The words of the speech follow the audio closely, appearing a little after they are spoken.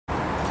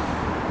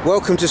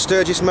Welcome to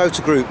Sturgess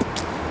Motor Group.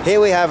 Here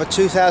we have a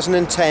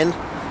 2010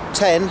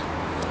 Nissan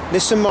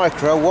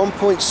Micra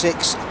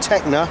 1.6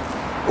 TEKNA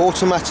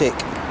automatic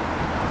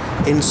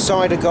in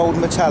cider gold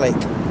metallic.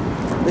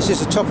 This is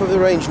the top of the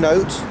range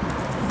note,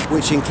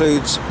 which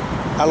includes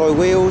alloy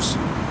wheels,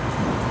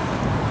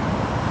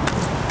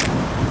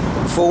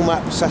 full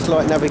map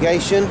satellite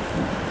navigation,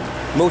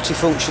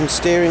 multifunction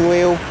steering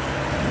wheel,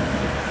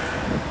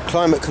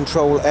 climate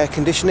control air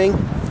conditioning.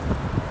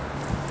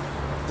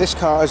 This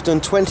car has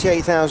done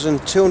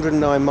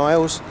 28,209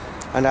 miles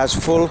and has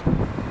full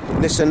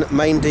Nissan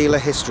main dealer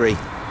history.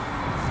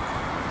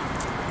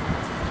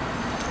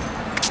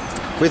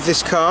 With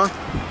this car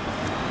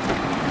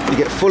you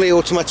get fully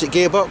automatic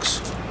gearbox,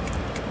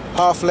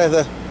 half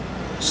leather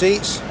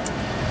seats,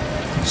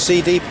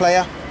 CD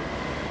player,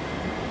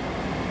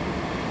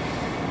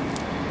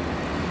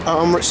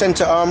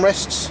 centre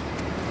armrests,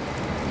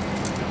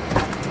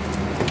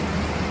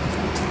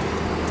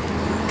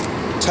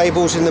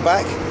 tables in the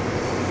back,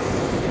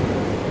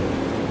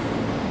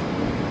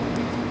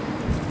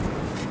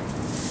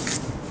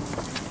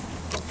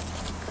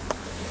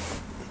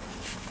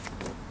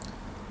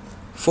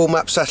 full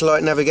map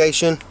satellite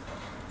navigation,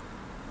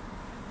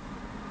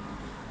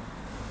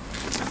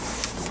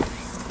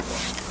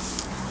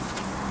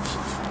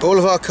 all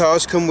of our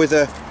cars come with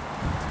a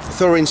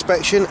thorough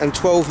inspection and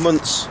 12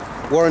 months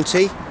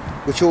warranty,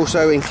 which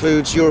also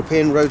includes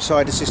European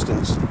roadside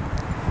assistance.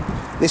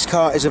 This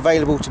car is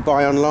available to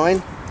buy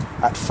online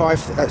at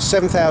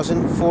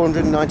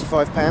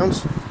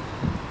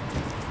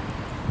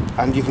 £7,495,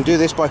 and you can do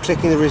this by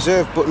clicking the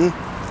reserve button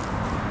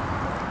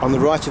on the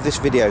right of this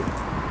video.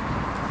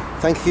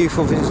 Thank you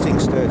for visiting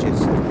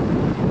Sturgess.